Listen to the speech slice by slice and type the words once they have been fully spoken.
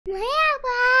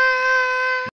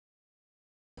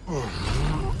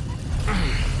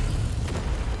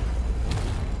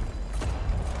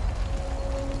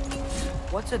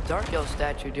What's a dark elf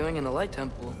statue doing in the light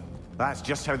temple? That's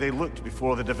just how they looked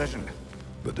before the division.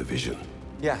 The division?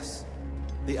 Yes.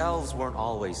 The elves weren't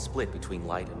always split between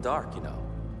light and dark, you know.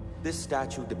 This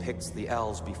statue depicts the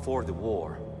elves before the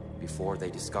war, before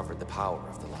they discovered the power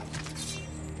of the light.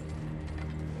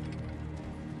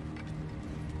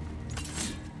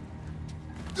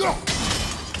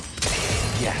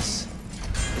 Yes.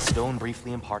 The stone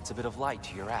briefly imparts a bit of light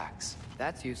to your axe.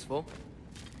 That's useful.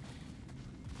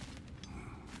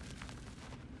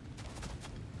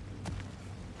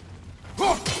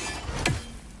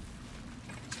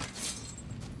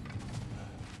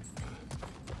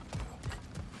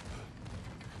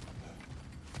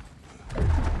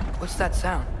 What's that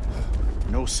sound?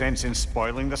 No sense in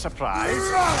spoiling the surprise.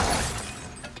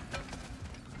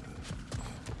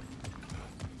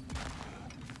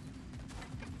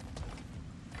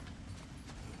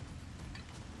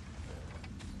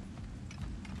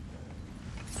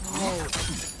 Oh,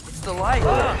 it's the light.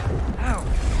 Ow.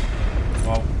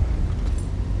 Wow.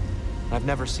 I've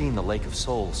never seen the Lake of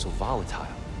Souls so volatile.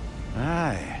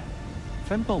 Aye.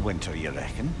 Fimbulwinter, you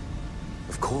reckon?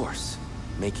 Of course.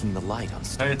 Making the light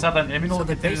unstable. Evet zaten emin ol So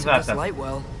the getirir base of this zaten. light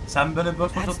well. Sen böyle bir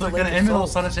That's the tuturken Lake of emin ol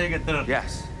Souls. sana şey getirir.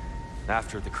 Yes.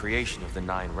 After the creation of the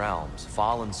Nine Realms,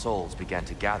 fallen souls began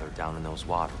to gather down in those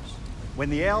waters. When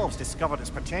the elves discovered its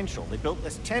potential, they built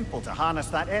this temple to harness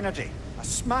that energy. A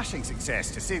smashing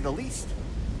success, to say the least.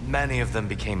 Many of them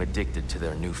became addicted to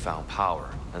their newfound power,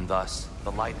 and thus,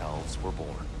 the Light Elves were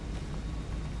born.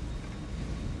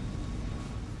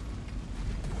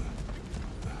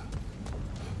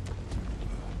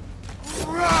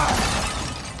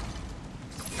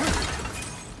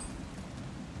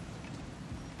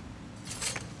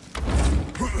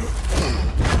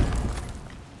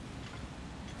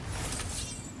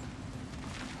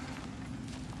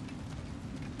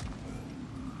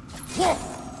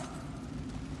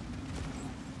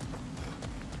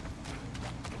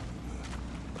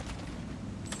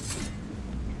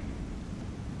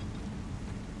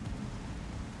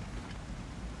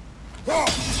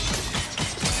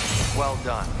 Well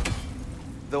done.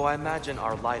 Though I imagine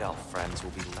our Light Elf friends will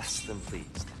be less than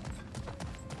pleased.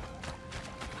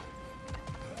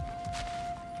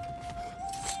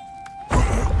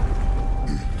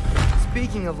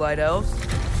 Speaking of light elves,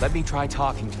 Let me try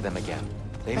talking to them again.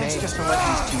 They may... Let's just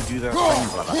let these two do their thing,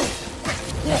 brother.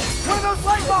 one of those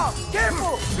light bulbs!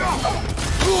 Careful!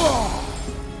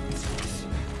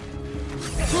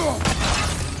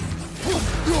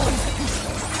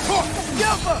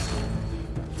 Jumper!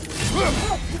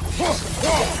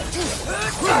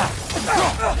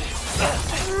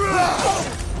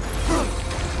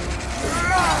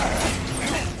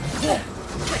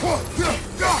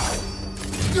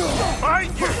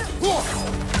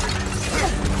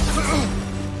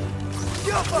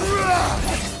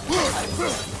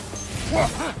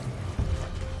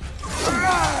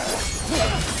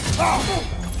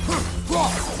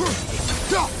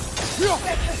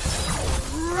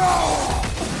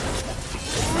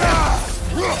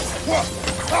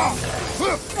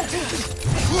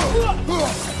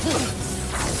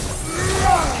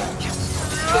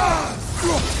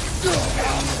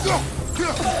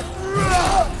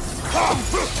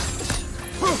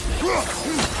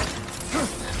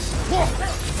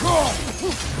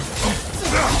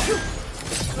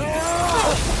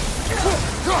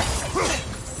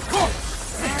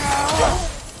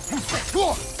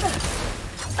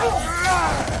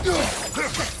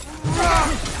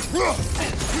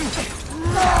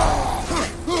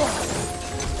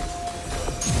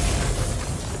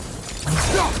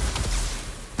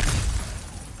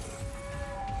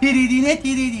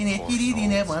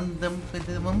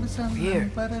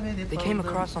 Here, they came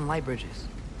across on light bridges,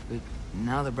 but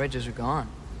now the bridges are gone.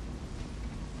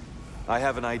 I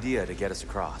have an idea to get us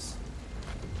across.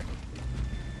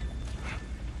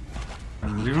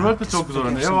 River de çok zor.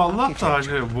 Eyvallah da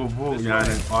hani bu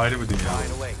yani ayrı bir dünya.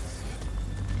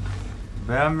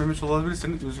 Beğenmemiş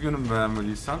olabilirsin. Üzgünüm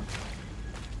beğenmediysen.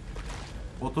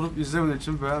 Oturup izlemediğin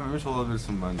için beğenmemiş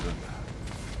olabilirsin bence.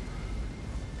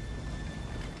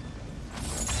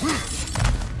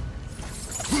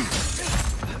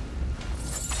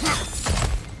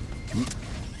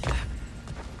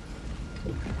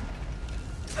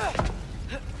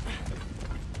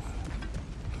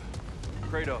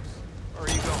 Kratos, where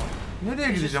are you going?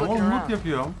 Nereye gideceğim? Oğlum loot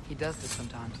yapıyorum. He does this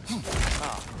sometimes.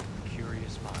 Ah,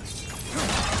 curious mind.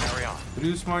 Carry on.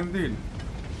 Curious Mind değil.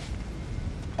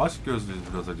 Aşk gözlüyüz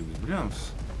biraz acı biz, biliyor musun?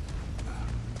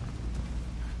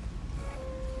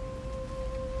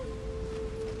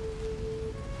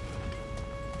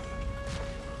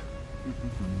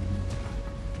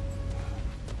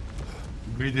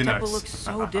 The temple looks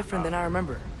so different than I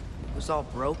remember. It was all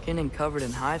broken and covered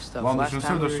in hive stuff Lan last time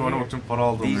düşünsene we de were sonra here. için para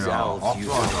aldım These ya. elves use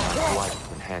Aptal. light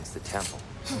to enhance the temple.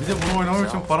 Bir de bunu oynamak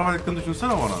için para verdiklerini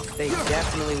düşünsene bana. They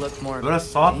definitely look more Böyle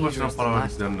saat başına dangerous para than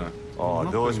last time. verdiklerini. Oh,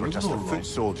 Amına those koyayım, were ne just the oldu foot lan?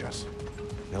 soldiers.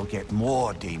 They'll get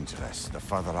more dangerous the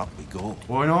further up we go.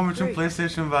 Oynamam için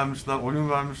PlayStation vermişler, oyun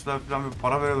vermişler falan bir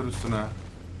para veriyorlar üstüne.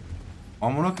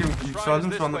 Amına koyayım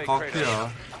yükseldim şu anda kalktı ya.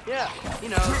 Yeah,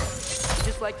 you know, we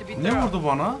just like to be Ne thorough. vurdu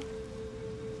bana?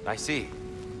 I see.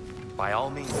 By all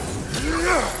means.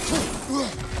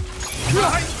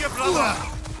 Behind you, brother!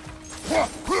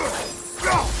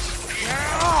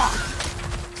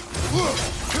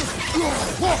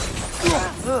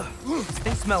 These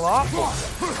things smell awful.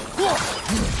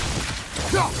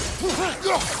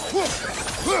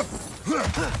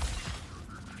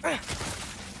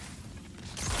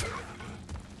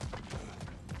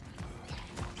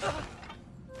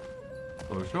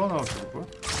 Konuşuyor mu çocuk bu?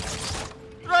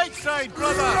 Right side,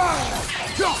 brother!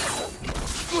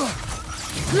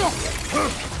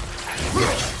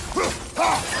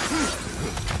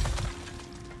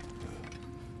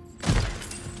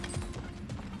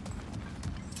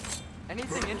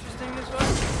 Anything interesting this way?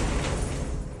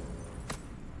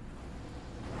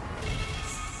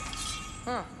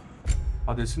 Huh.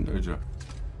 Hades'in öcü.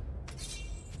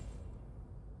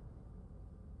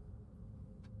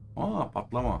 Aa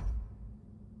patlama.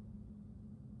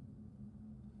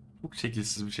 Çok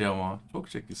şekilsiz bir şey ama. Çok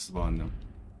şekilsiz bu annem.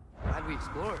 Glad we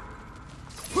explored.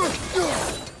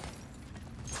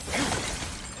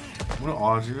 Bunu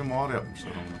acili mağara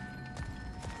yapmışlar ama.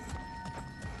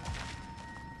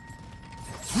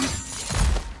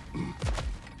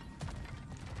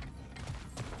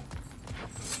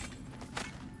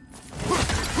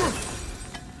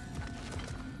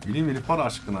 İlim irfan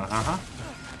aşkına. Aha.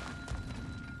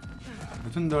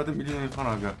 Bütün derdim ilim irfan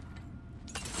aga.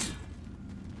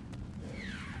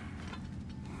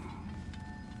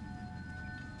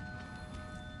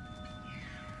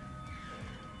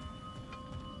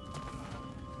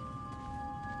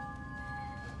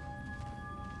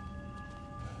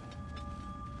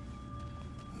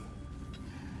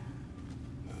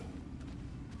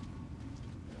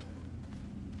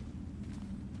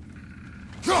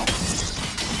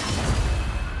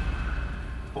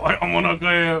 Vay amına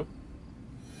koyayım.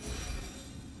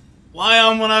 Vay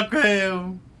amına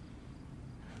koyayım.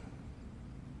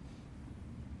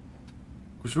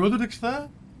 Kuşu öldürdük işte.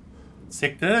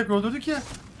 Sektirerek öldürdük ya.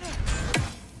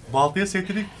 Baltaya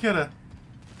sektirdik bir kere.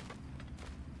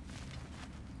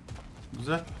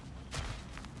 Güzel.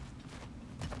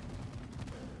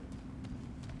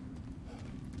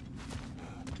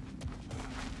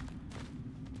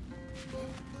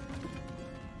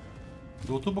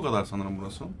 Loot'u bu kadar sanırım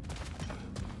burası.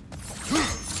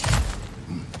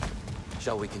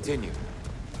 Shall we continue?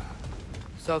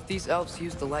 So if these elves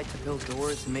use the light to build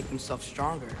doors and make themselves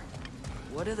stronger,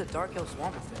 what do the dark elves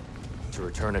want with it? To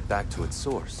return it back to its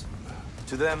source.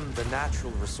 To them, the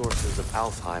natural resources of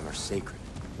Alfheim are sacred,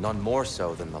 none more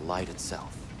so than the light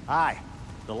itself. Aye,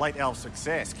 the Light Elf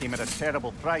success came at a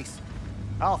terrible price.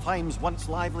 Alfheim's once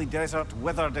lively desert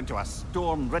withered into a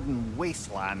storm-ridden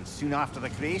wasteland soon after the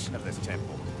creation of this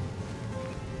temple.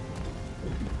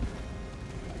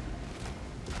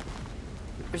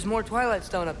 There's more Twilight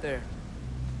Stone up there.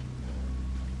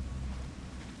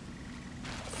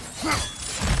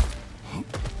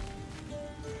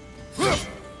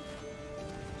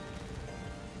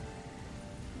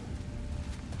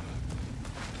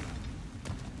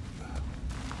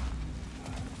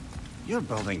 You're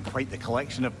building quite the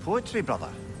collection of poetry, brother.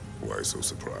 Why so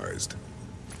surprised?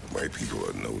 My people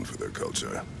are known for their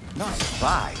culture. Not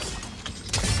surprised.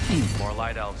 More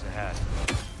light elves ahead.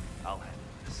 I'll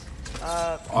handle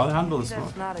this. I'll handle this one.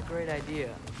 That's not a great idea.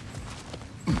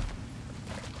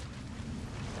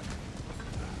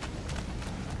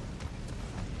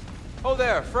 Oh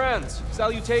there, friends.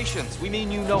 Salutations. We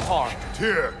mean you no harm.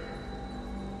 Here!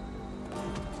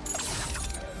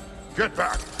 Get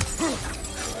back!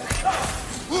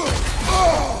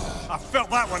 I felt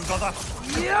that one, brother.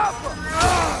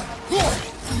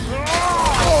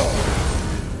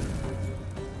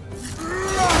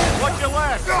 Watch your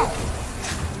left.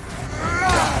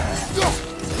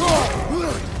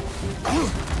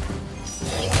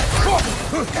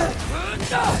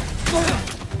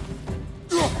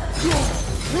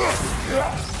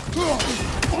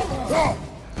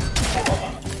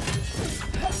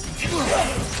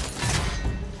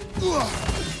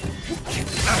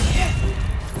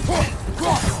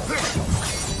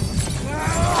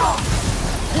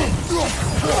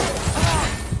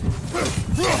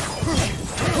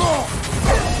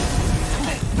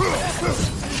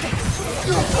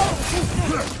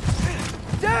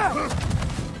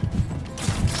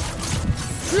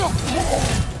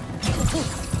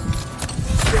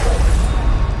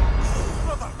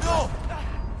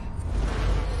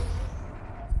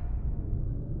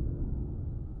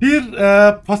 Bir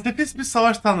pasifist bir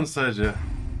savaş tanrısı hacı.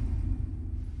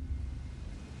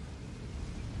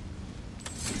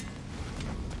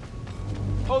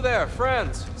 Oh there,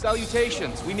 friends.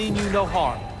 Salutations. We mean you no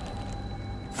harm.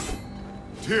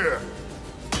 Tyr!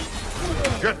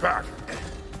 Get back!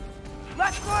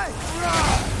 Let's play!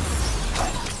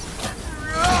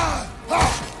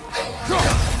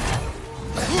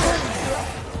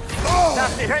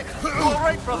 Nasty hit! All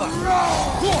right, brother!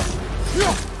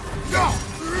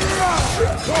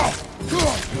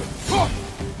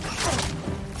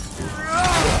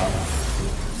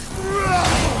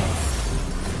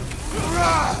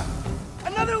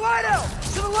 Another light out!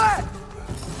 To the left!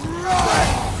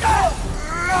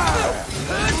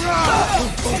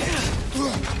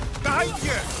 Behind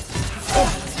you!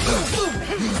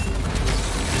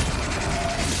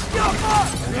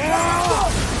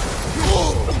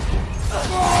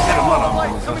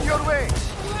 Light coming your way!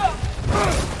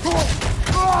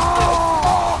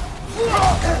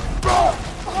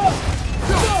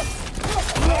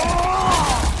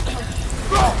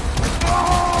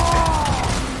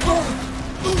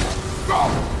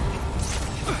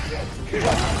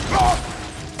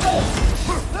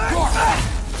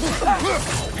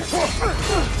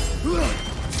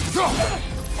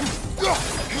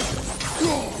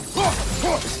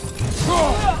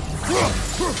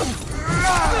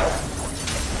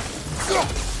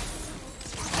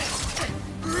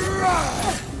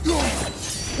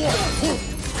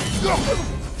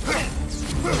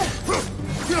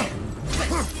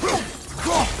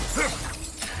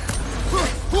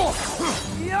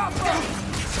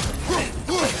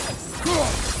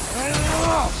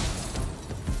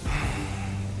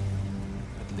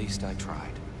 At least I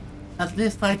tried. At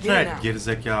least I tried. Why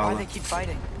Gerizekalı. they keep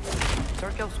fighting?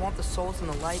 Dark elves want the souls in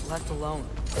the light left alone.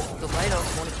 The light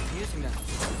elves want to keep using them.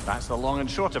 That's the long and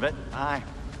short of it. Aye.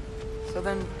 So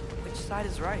then, which side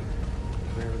is right?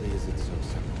 Rarely is it so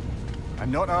simple.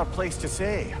 And not our place to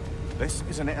say. This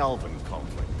is an elven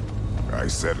conflict. I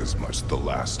said as much the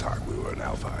last time we were in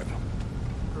Alfheim.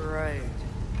 Right.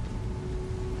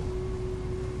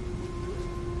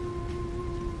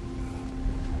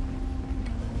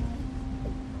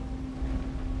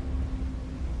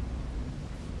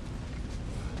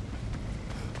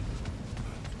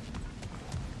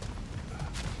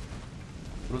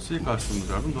 Burası ilk açtığımız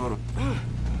yardım, doğru.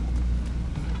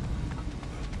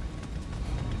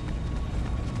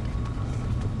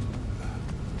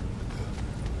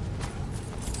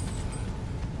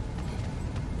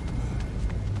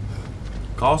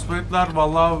 Kaos Boyutlar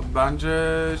vallahi bence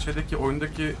şeydeki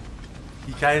oyundaki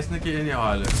hikayesindeki en iyi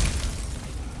hali.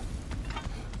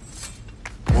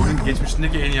 Oyun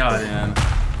geçmişindeki en iyi hali yani.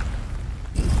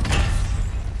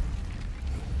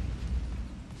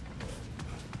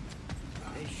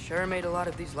 They sure made a lot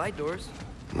of these light doors.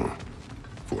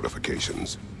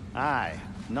 Fortifications. Aye.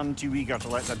 None too eager to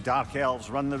let the Dark Elves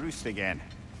run the roost again.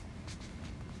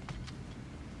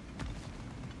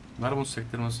 Ver bunu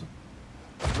sektirmesi.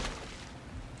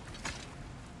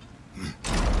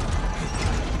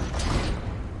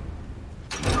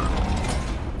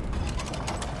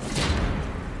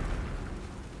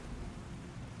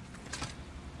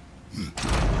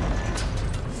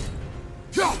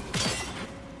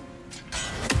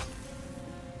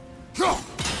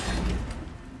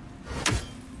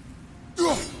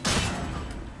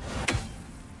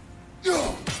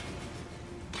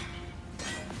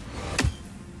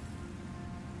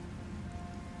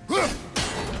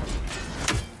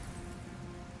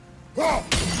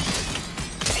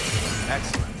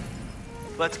 Excellent.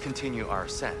 Let's continue our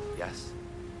ascent, yes?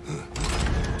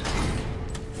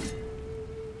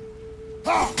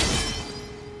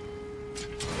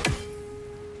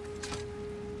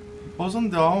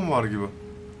 Bozun devamı var gibi.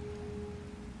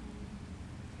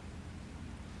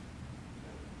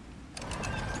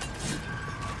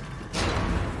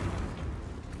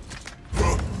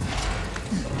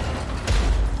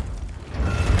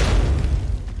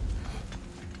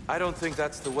 I don't think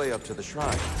that's the way up to the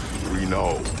shrine. We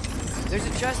know. There's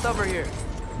a chest over here.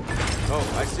 Oh,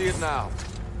 I see it now.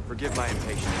 Forgive my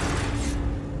impatience.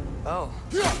 Oh,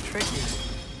 tricky.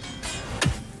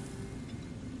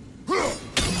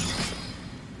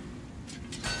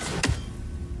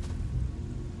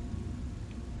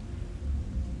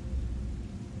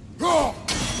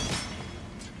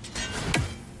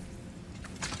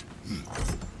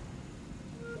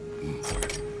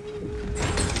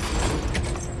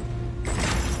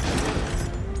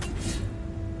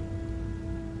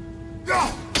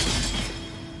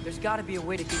 There's gotta be a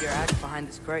way to get your axe behind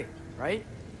this crate, right?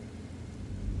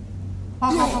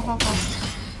 I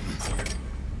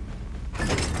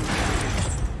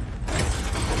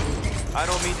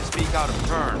don't mean to speak out of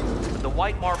turn, but the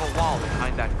white marble wall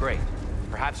behind that grate.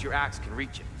 Perhaps your axe can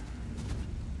reach it.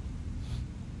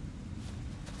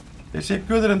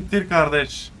 Teşekkür ederim Tir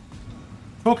kardeş.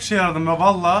 Çok şey yaradım be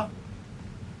valla.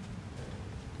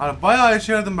 Hani bayağı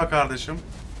işe yaradım be kardeşim.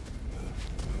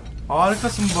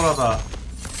 Harikasın burada.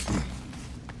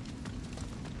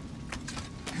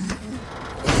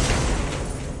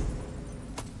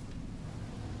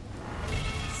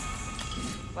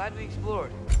 Glad we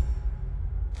explored.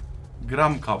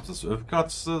 Gram kapsız öfke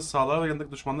atışı sağlar ve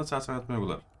yanındaki düşmanları sersemletme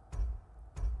uygular.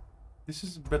 This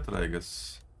is better I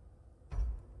guess.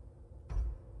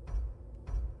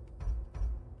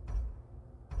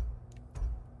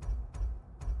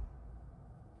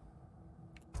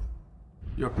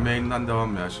 Yok main'den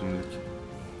devam ya şimdilik.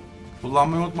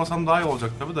 Kullanmayı unutmasam daha iyi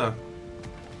olacak tabi de.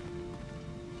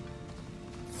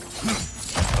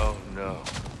 Oh no.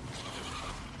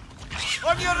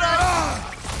 On your right!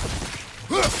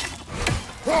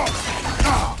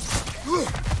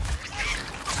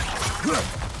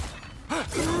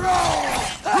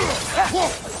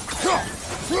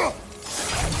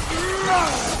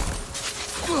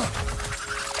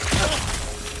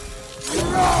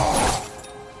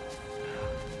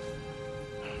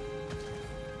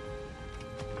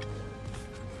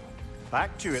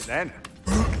 Back to it then.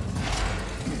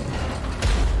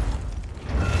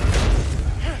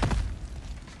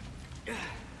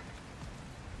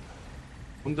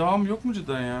 Bunun devamı yok mu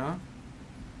cidden ya?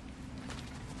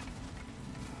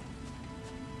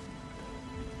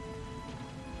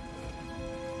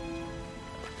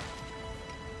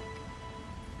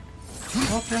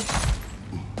 Okay.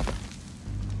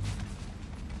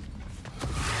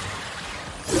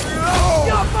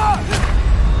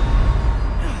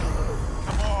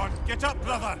 Come on, get up,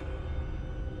 brother!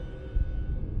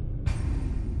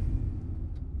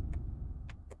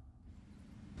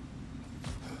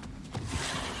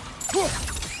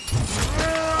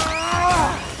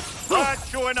 Bad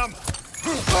showing them!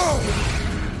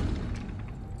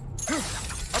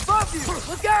 Above you!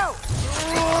 Look out!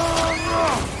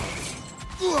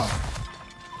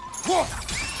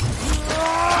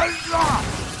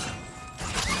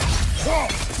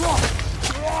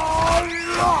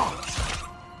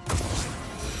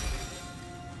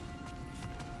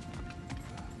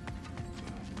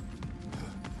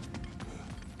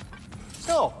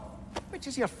 So, which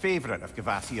is your favourite of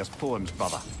Gavassia's poems,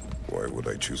 brother? Why would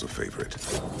I choose a favorite?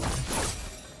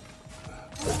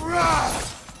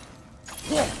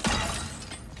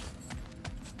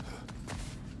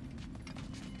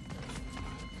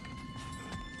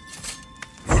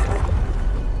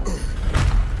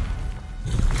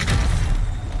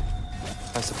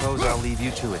 I suppose I'll leave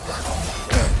you to it then.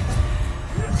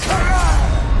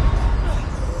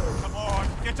 Come on,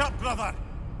 get up, brother!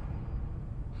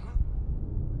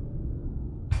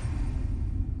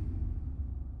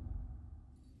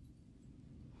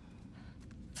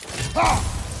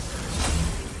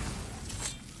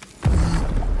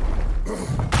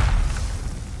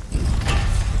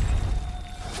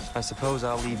 I suppose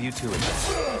I'll leave you to it then.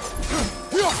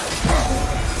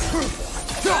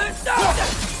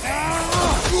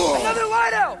 Another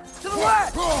light out! To the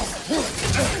left!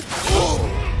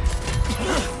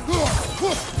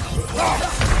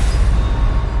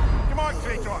 Come on,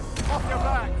 Kratos, off your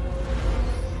back!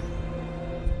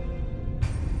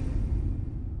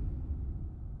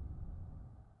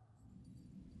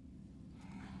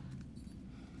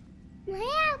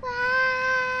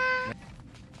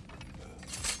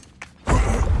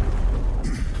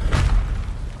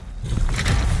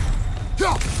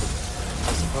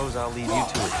 I suppose I'll leave you to it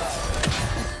then.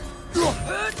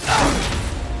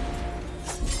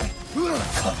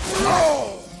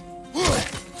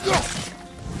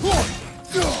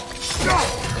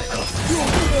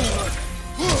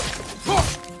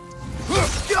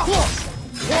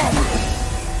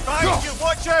 Thank you,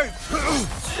 watch out!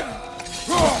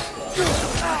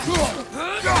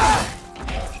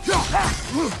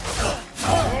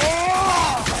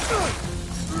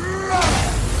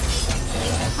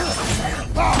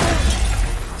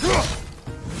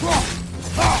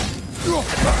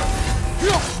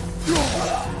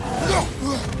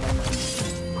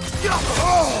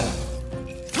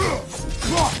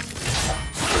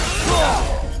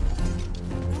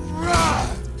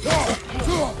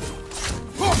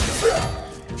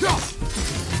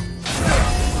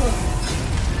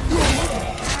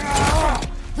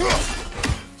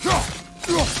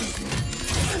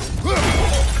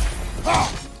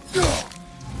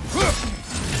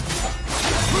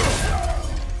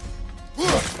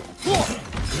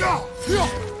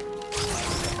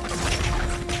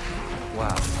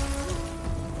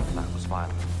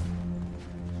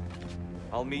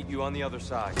 you on the other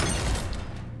side.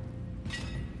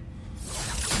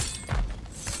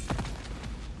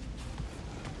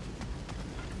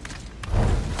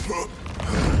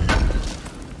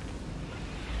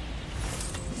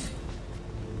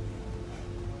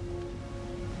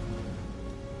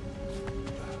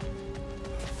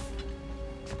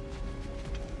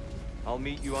 I'll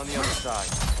meet you on the other side.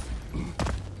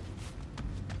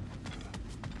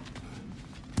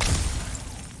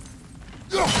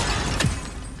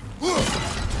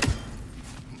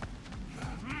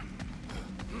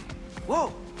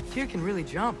 Whoa! Tyr can really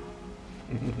jump.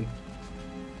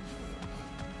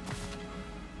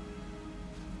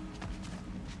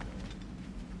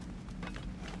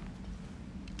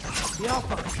 The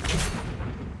Alpha!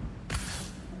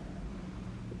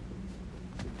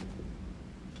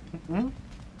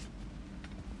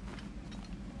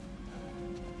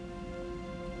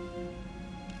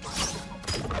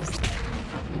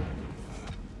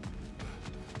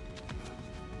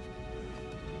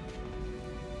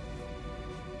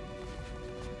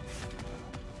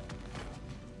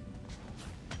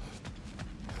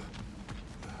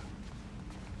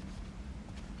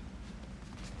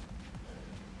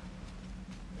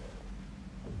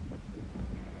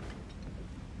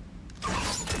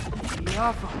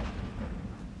 Alpha.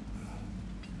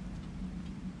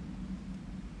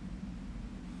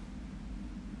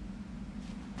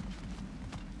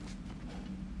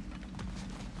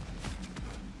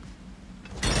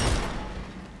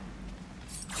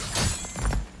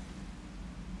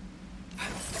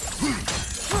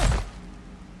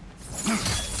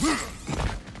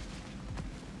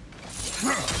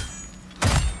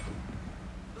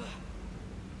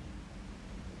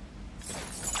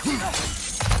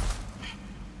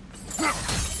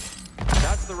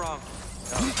 The wrong.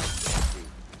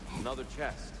 Oh. Another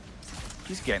chest.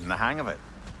 He's getting the hang of it.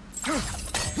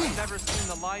 I've never seen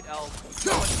the Light Elves with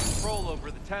so much control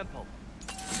over the temple.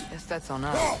 Guess that's on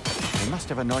us. They must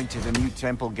have anointed a new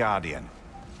temple guardian.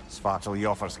 Svartal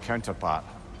Joffer's counterpart.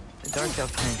 The Dark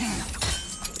Elf thing.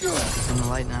 He's in the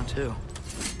light now, too.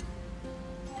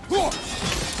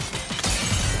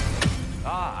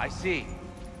 Ah, I see.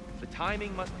 The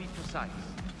timing must be precise.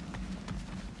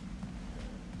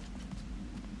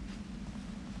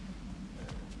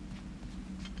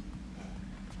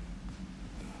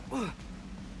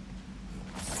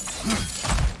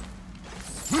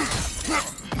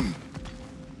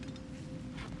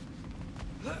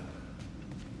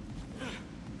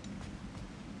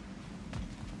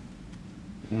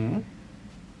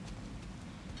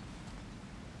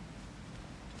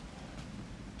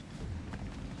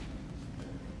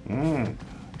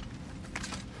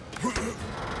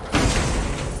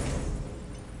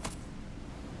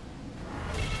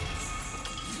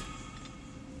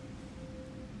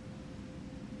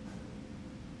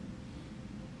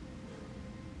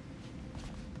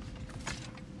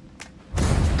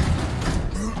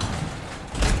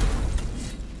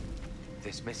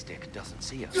 This mystic doesn't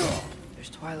see us. There's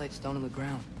Twilight Stone in the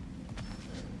ground.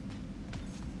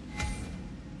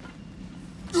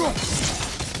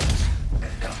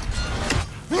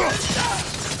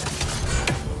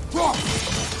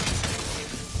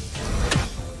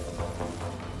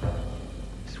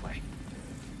 This way.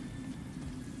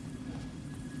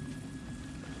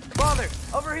 Father,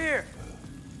 over here!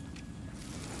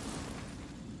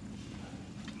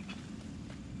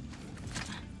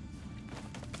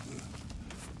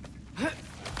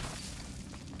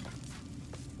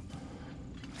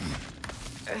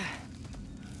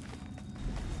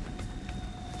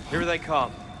 Here they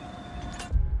come.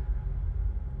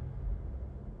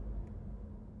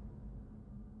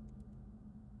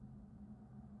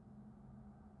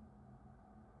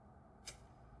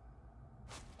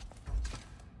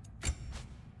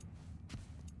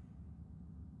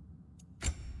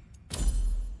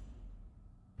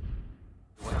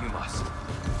 What you must.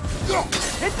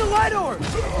 Hit the light orb!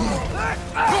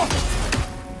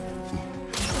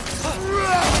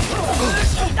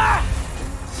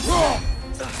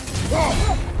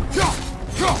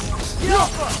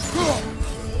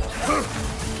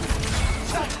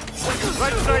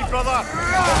 Right side, brother!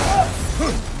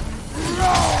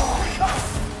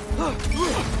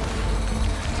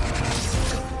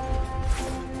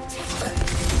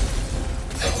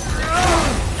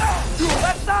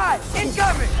 Left side!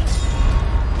 Incoming!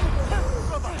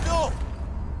 Brother, no!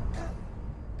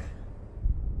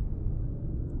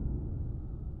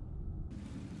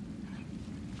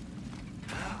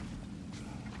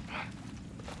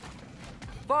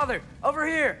 Father, over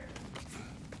here!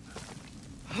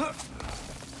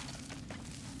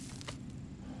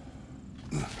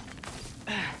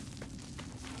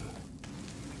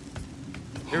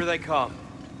 Here they come.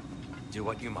 Do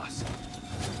what you must.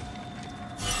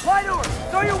 Fly to her!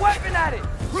 Throw your weapon at it!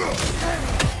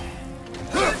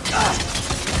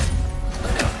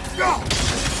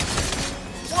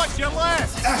 Watch your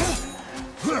left!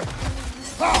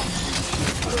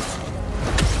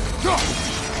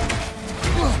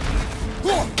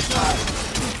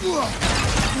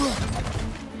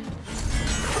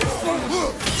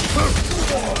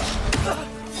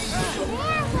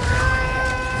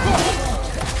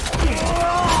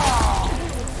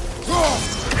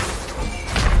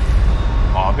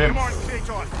 Abim.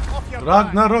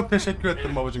 Ragnarok teşekkür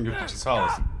ettim babacım gibi için sağ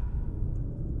olasın.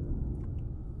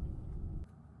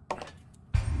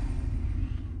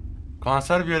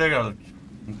 Kanser bir yere geldik.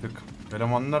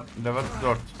 Elemanlar level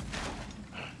 4.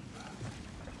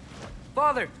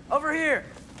 Father, over here!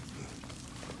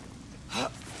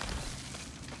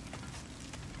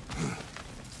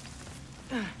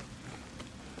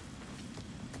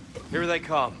 Here they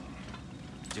come.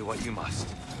 Do what you must.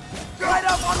 Right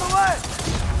up on the left!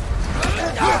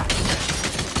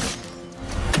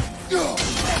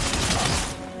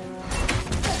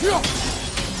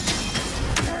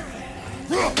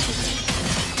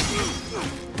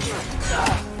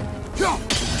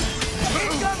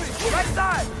 Incoming! Right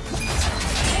side!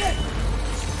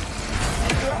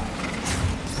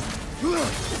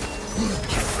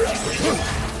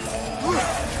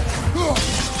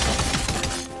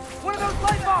 One of those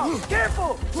light bombs!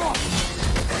 Careful!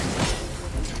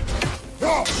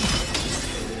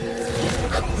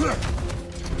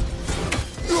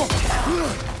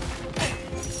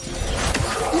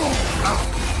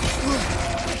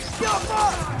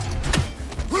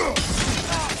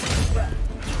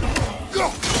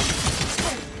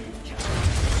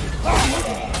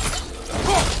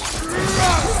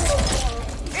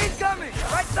 Incoming!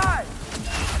 Right side!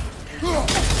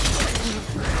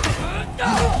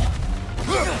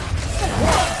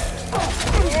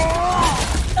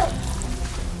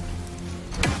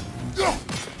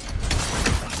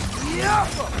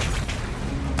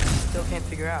 Still can't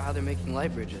figure out how they're making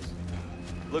light bridges.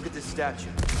 Look at this statue.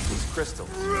 These crystals.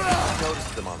 I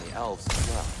noticed them on the elves as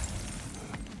well.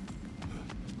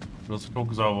 Burası çok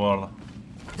güzel bu arada.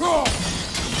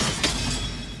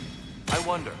 I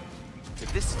wonder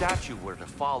if this statue were to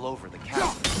fall over the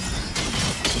castle.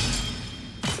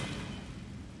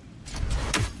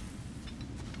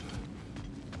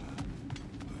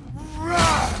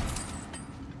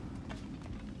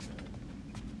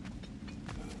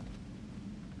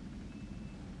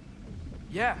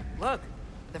 Yeah, look.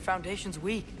 The foundation's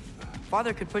weak.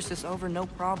 Father could push this over no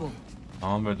problem.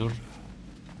 Tamam be dur.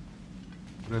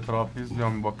 Bir etrafı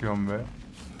izliyorum bakıyorum be.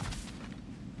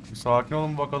 Bir sakin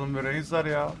olun bakalım be reisler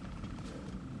ya.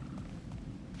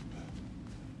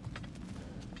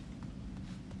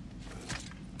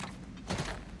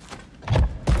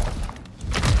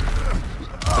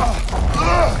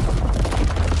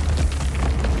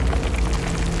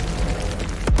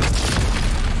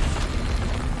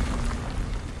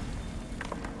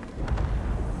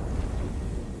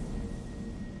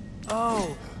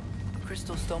 Oh,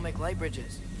 crystals still make light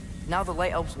bridges. Now the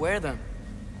light elves wear them.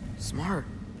 Smart.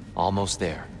 Almost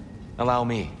there. Allow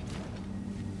me.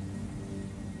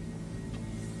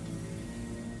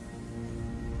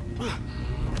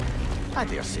 I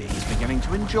dare say he's beginning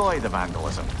to enjoy the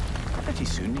vandalism. Pretty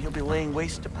soon he'll be laying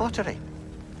waste to pottery.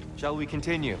 Shall we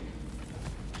continue?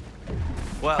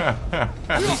 Well,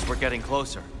 at least we're getting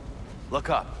closer. Look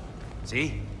up.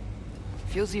 See?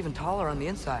 Feels even taller on the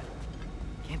inside.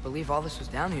 Can't believe all this was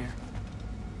down here.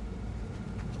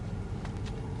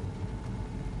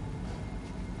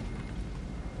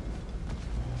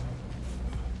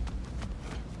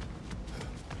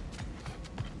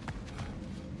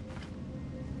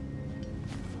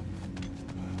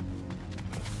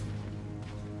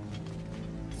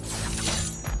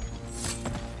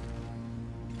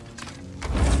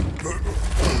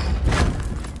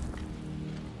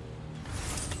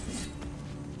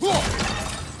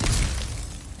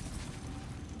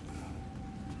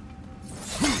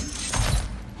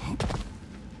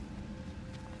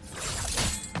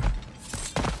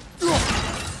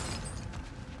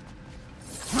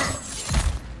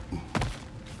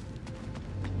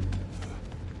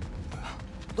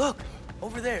 Look,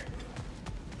 over there.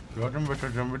 Gördün mü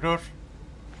çocuğum bir dur.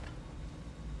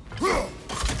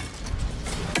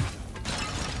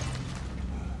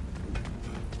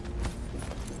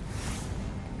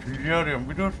 Çocuğu arıyorum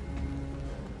bir dur.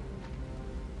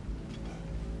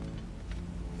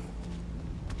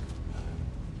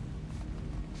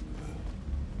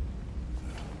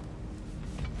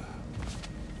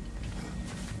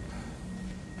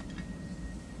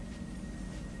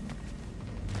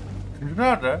 Üçüncü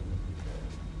nerede?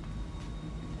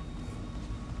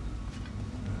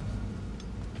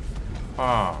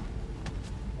 Ha.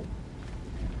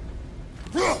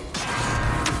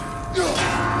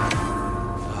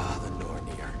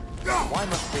 Why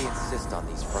must they insist on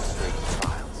these frustrating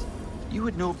trials? You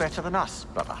would know better than us,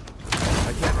 brother.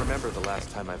 I can't remember the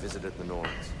last time I visited the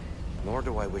Nords, nor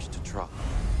do I wish to try.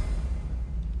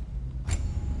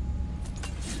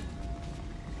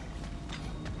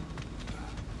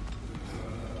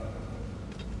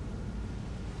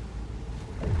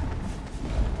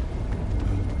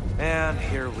 And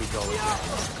here we go again.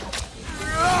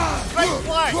 Right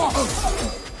flag!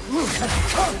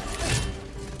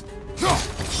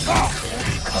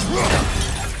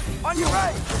 On your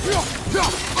right!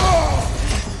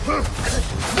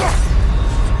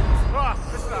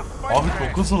 Abi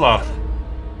çok hızlılar.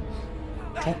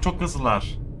 Çok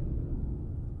hızlılar.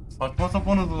 Saçma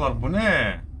sapan hızlılar. Bu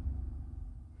ne?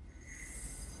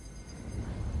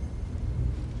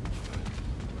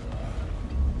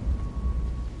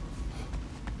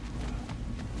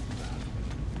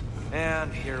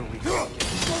 And here we go again.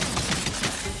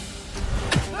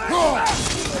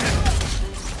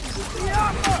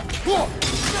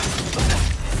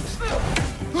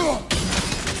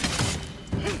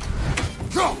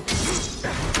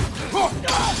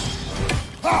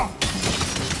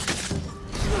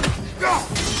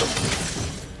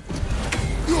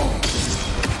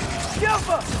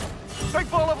 Alpha! Big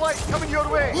ball of light coming your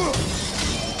way!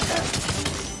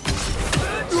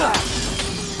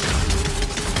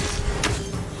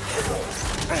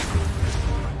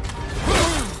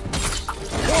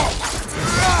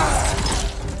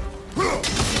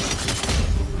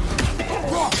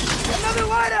 Another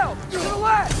light out! To the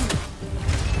left!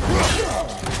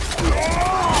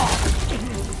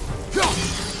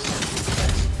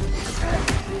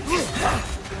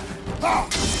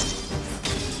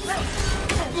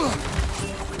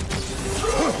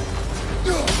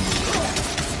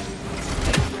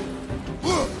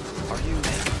 Are you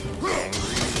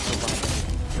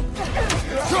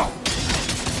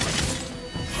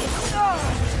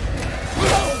angry with the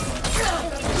light?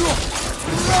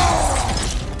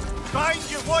 Behind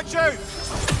you, watch out!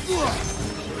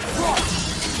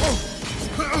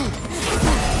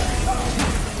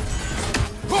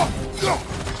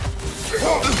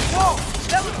 Whoa!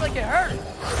 That looks like it hurt!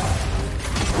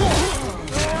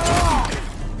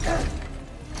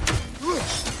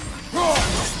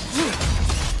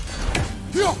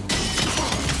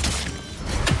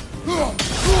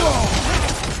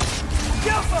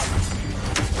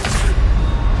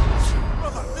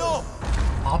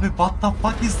 Abi what the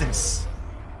fuck is this?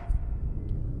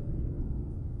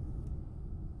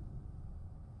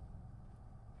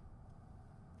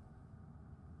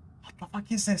 What the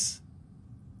fuck is this?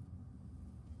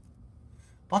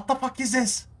 What the fuck is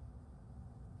this?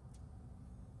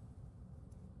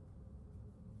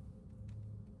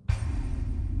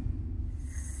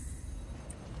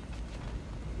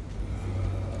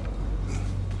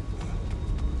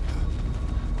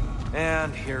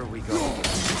 And here we go again.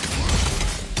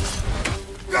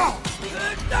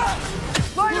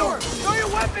 Light orb! Throw your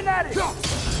weapon at it!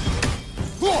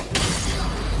 Behind!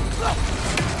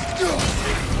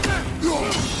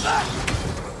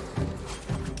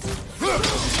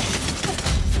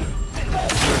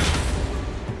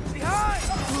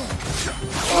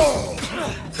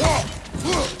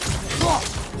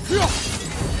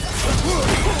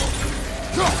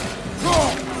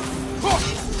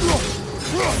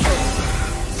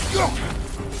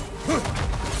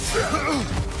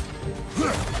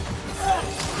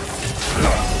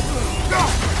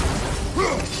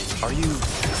 Are you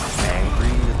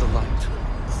angry with the light?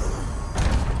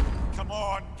 Come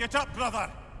on, get up, brother!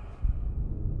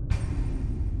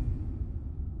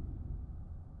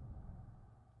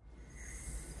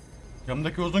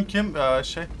 Yanımdaki uzun kim?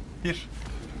 Bir.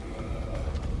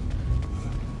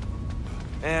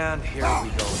 And here we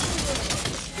go.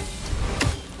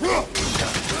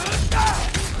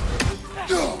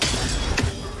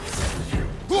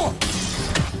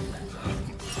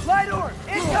 Light orb!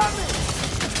 Incoming!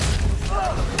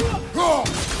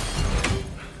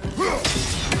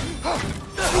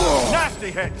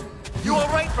 Nasty hit! You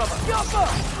alright, brother?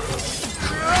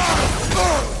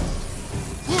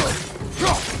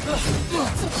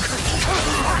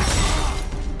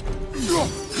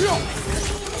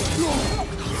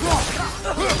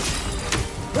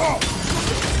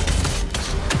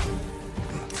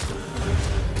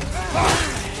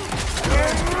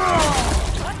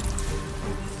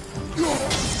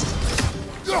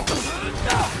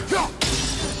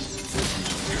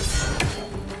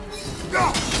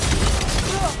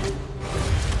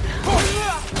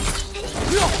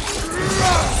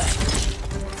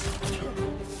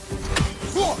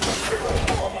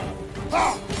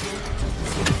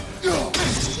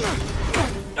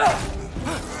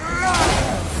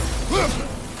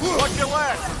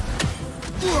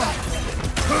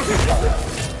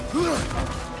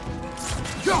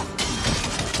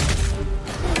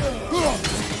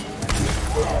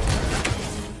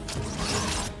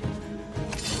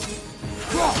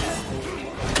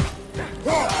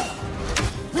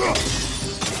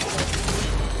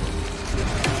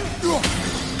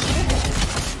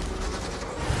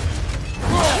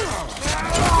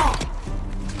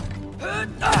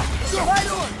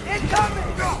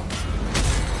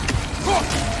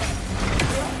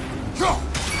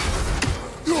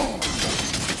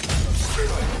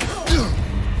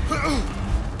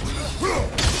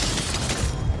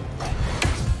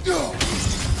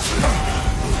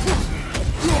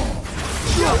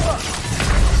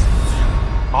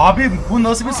 Abi bu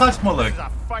nasıl bir saçmalık?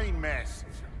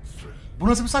 Bu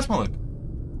nasıl bir saçmalık?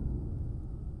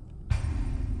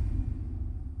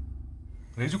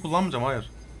 Rage'i kullanmayacağım, hayır.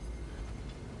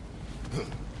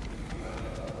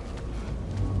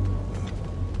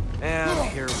 And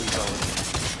here we go.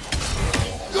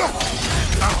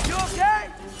 You okay?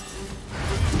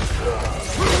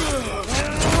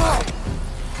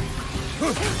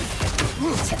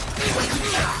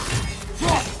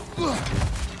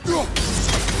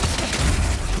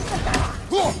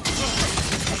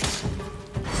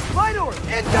 Light orb,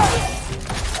 incoming!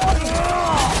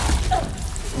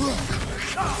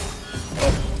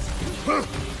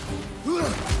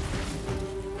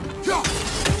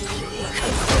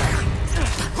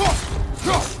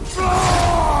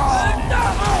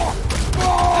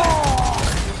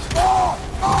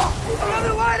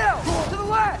 Another light out! To the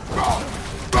left!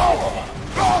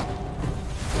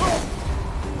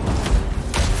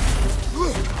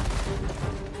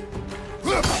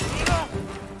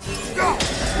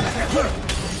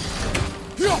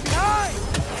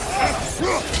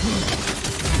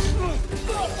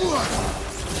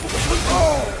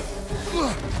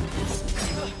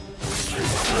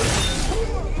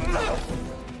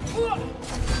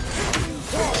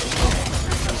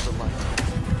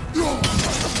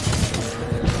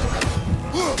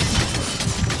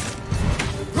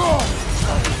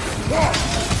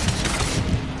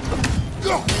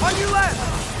 On your left!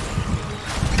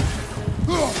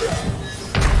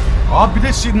 Abi bir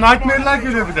de Nightmare'ler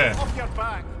geliyor bir de.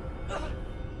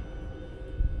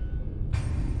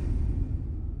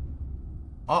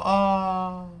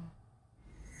 Aa.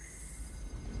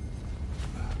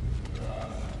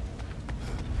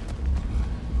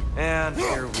 And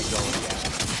here we go again.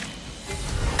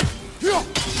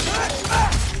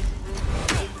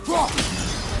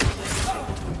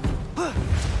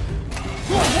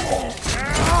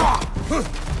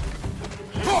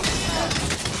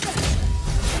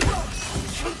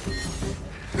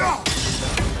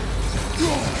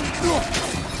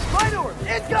 Light orb,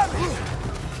 incoming!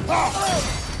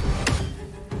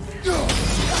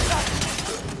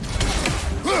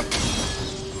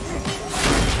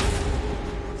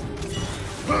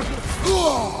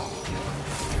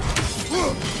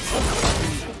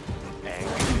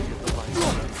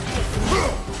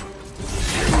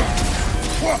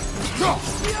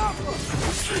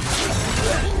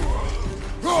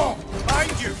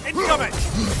 Behind you! Incoming!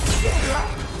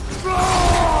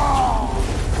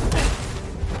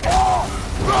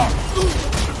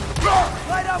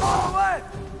 Light up on the left!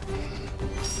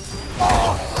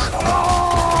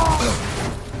 Behind you!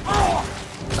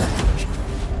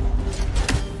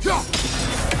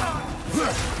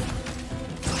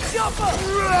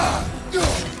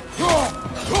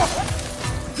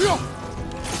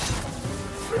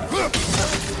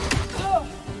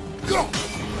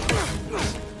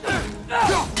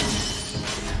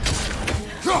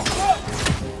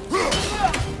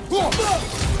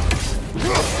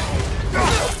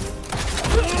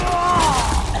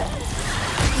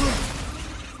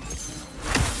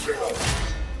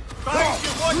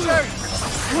 Watch out!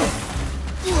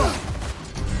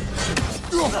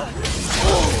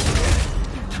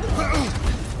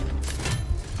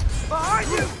 Behind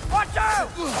you! Watch out!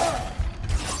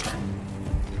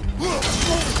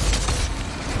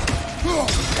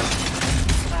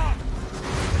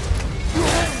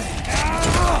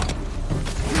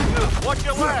 Watch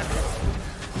your left!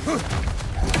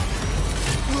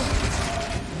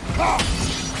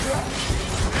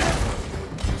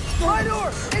 Light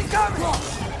orb, incoming!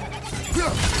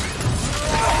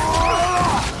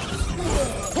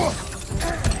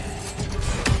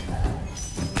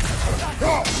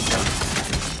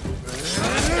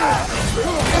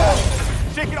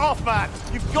 Shake it off, man!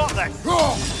 You've got this!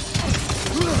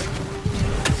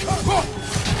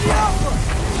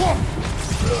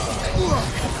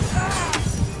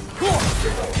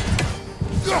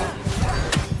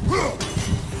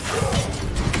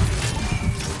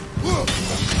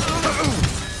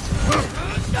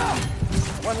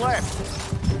 left.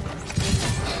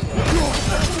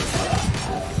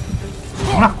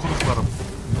 Bırak kuruklarım.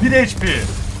 1 HP.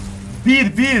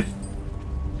 1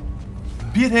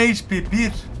 HP.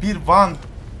 1 van.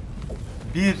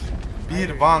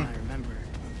 1 van.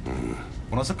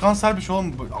 Bu nasıl kanser bir şey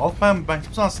oğlum? Alpay'ım ben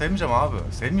hiçbir zaman sevmeyeceğim abi.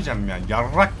 Sevmeyeceğim yani.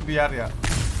 Yarrak gibi yer ya.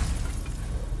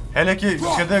 Hele ki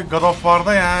şeyde God of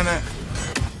War'da yani.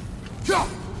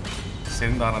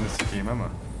 Senin de ananı sikeyim ama.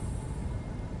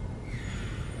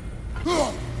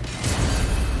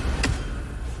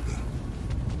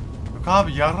 Yok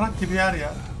abi yarrak gibi yer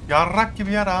ya. Yarrak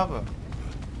gibi yer abi.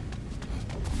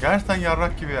 Gerçekten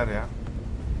yarrak gibi yer ya.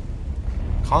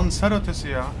 Kanser ötesi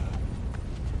ya.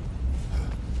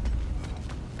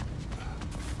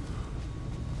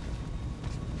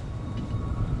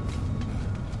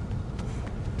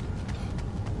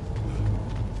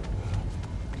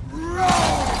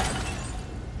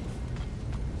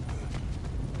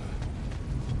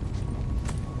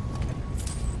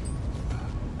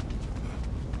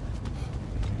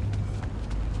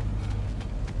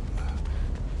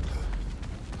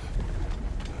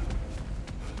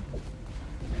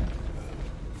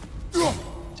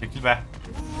 Çekil be.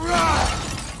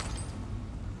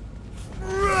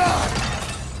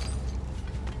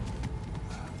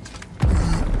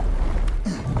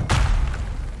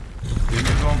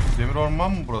 Demir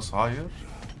orman mı burası? Hayır.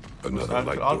 Another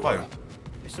light Alpay. door.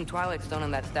 There's some twilight stone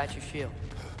on that statue shield.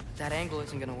 That angle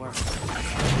isn't gonna work.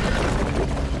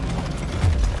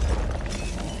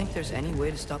 You think there's any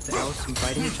way to stop the elves from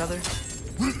fighting each other?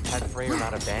 Had Freyr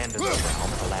not abandoned the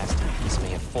realm, the last peace may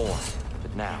have formed.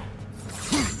 But now,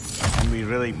 Can we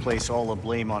really place all the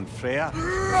blame on Freya?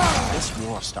 This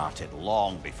war started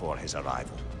long before his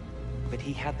arrival. but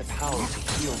he had the power to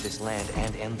heal this land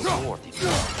and end the war, did he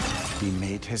not? He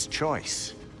made his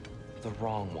choice. The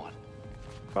wrong one.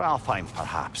 For Alfheim,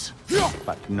 perhaps,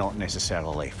 but not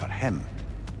necessarily for him.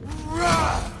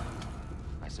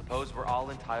 I suppose we're all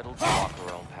entitled to walk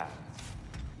our own paths,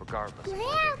 regardless of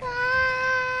where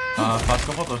they end. Taş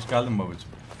kapat, hoş geldin babacığım.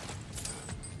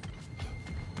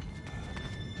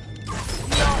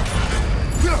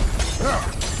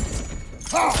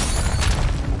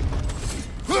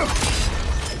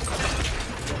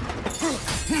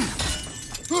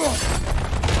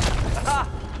 Aha!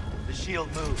 The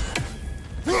shield moved.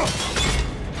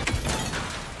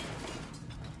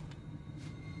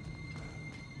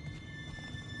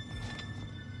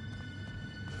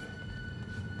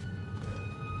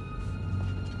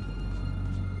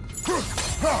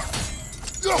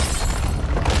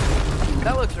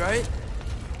 That looks right.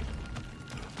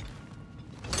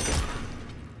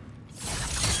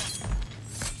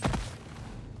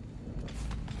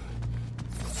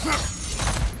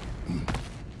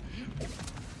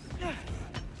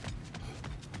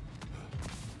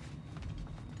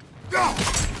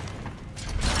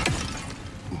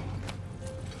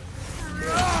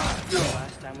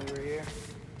 Last time we were here,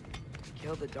 we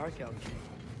killed the Dark Elf King.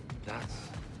 That's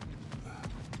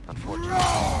unfortunate.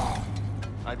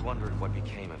 I'd wondered what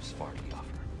became of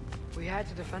Svartalfur. We had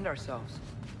to defend ourselves,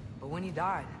 but when he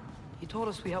died, he told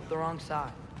us we helped the wrong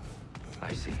side.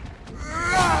 I see.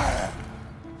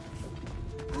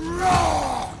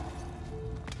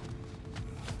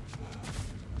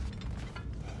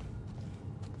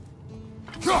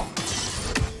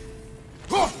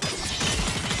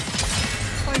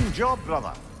 Fine job,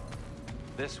 brother.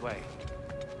 This way.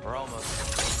 We're almost.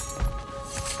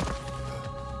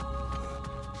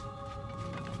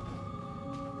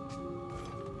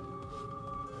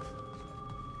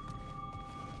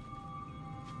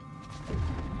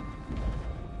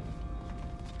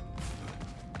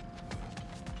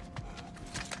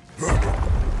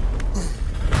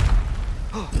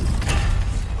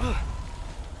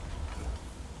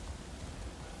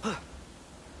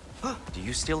 Do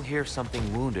you still hear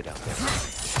something wounded out there?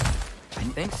 I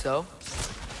think so.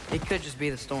 It could just be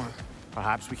the storm.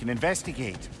 Perhaps we can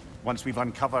investigate once we've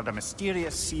uncovered a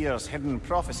mysterious seer's hidden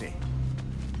prophecy.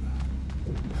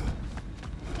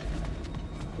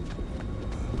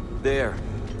 There,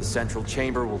 the central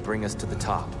chamber will bring us to the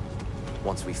top.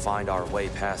 Once we find our way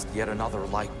past yet another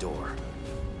light door.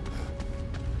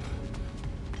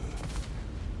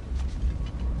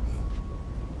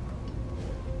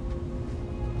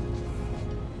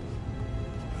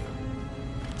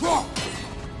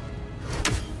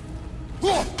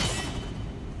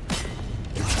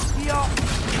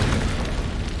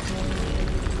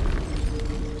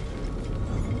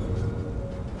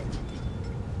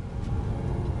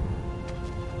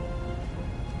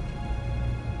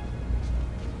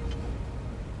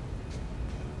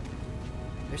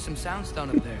 There's some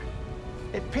soundstone up there.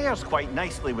 It pairs quite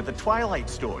nicely with the Twilight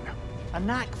Stone. A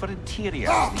knack for interiors,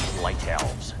 these light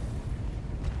elves.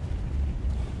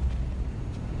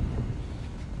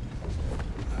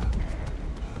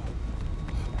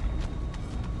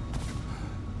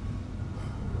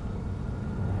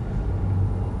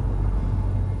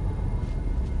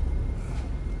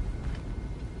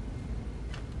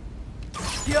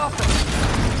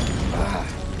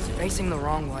 It's facing the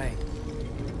wrong way.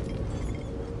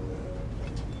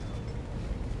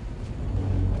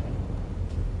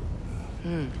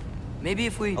 Maybe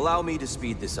if we... Allow me to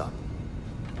speed this up.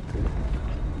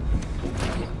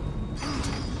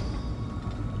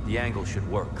 The angle should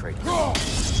work,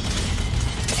 Kratos.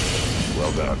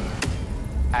 Well done.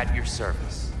 At your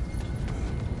service.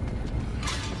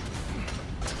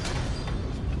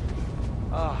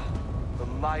 Ah, the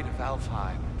light of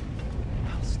Alfheim.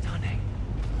 How stunning.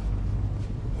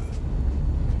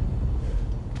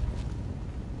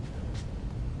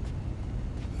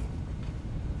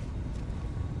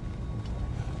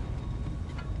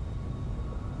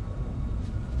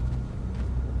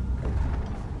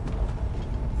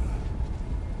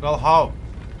 Kral how?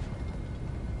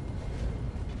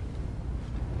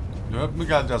 Dönüp mü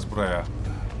geleceğiz buraya?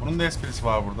 Bunun da esprisi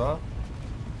var burada.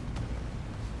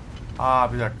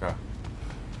 Aa bir dakika.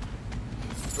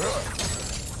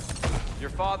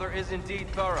 Your father is indeed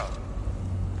thorough.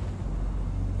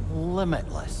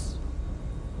 Limitless.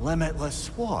 Limitless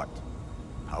what?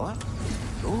 Power?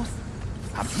 Growth?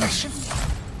 Ambition?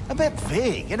 A bit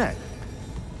vague, isn't it?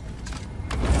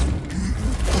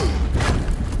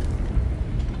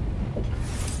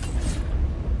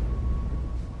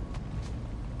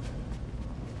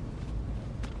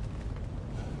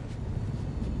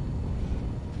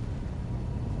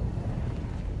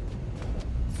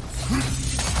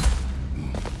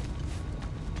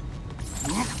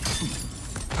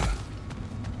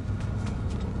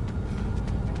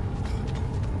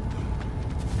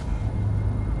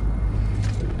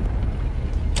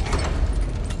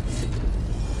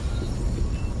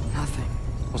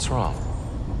 What's wrong?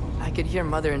 I could hear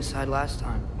Mother inside last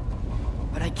time,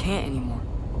 but I can't anymore.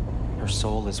 Her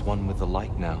soul is one with the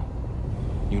light now,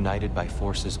 united by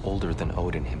forces older than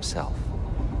Odin himself.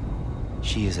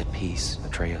 She is at peace,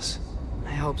 Atreus.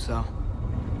 I hope so.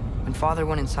 When Father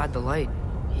went inside the light,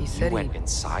 he You said went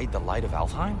inside the light of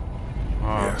Alfheim?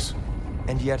 Yes.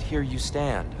 And yet here you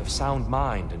stand, of sound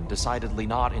mind and decidedly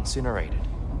not incinerated.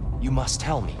 You must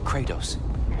tell me, Kratos,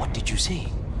 what did you see?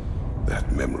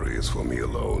 That memory is for me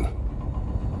alone.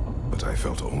 But I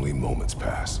felt only moments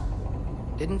pass.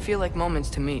 Didn't feel like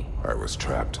moments to me. I was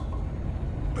trapped.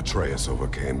 Atreus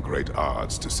overcame great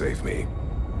odds to save me.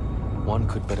 One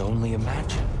could but only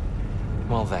imagine.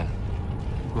 Well then,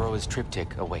 Groa's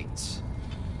triptych awaits.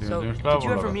 So, Dönüşler did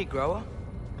you ever buralara. meet Groa?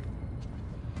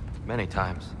 Many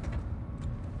times.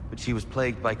 But she was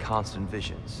plagued by constant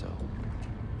visions, so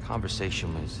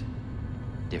conversation was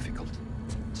difficult,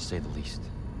 to say the least.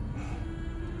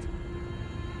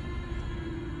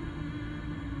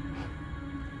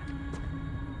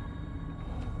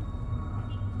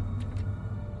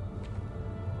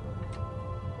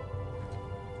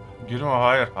 Girme,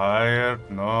 hayır, hayır.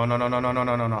 No, no, no, no, no, no,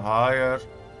 no, no, no, hayır.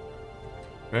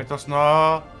 Kratos,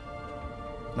 no.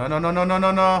 No, no, no, no, no,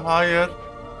 no, no, hayır.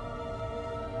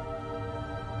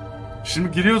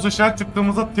 Şimdi giriyoruz aşağı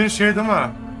çıktığımızda bir şey değil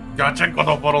mi? Gerçek God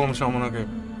of War olmuş amına koyayım.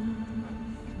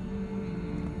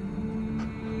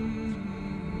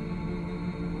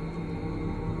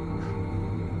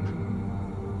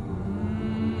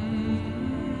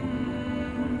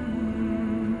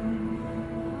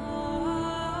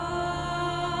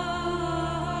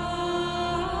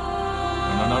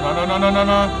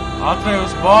 No.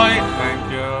 Atreus, boy!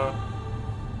 Thank you.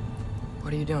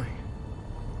 What are you doing?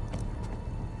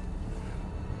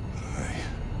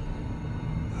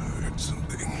 I heard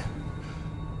something.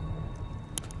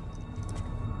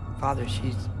 Father,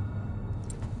 she's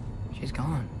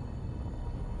gone.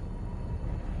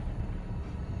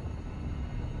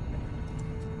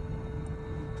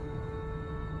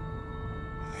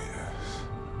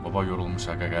 Baba yorulmuş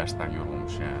aga, gerçekten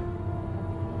yorulmuş yani.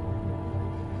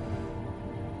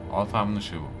 Alfheim'in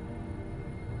ışığı bu.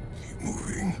 Keep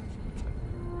moving.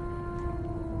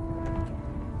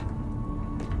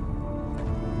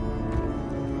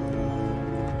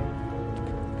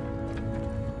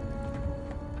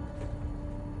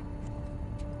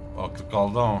 Aklı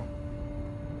kaldı ama.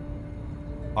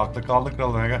 Aklı kaldı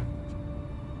kralın aga.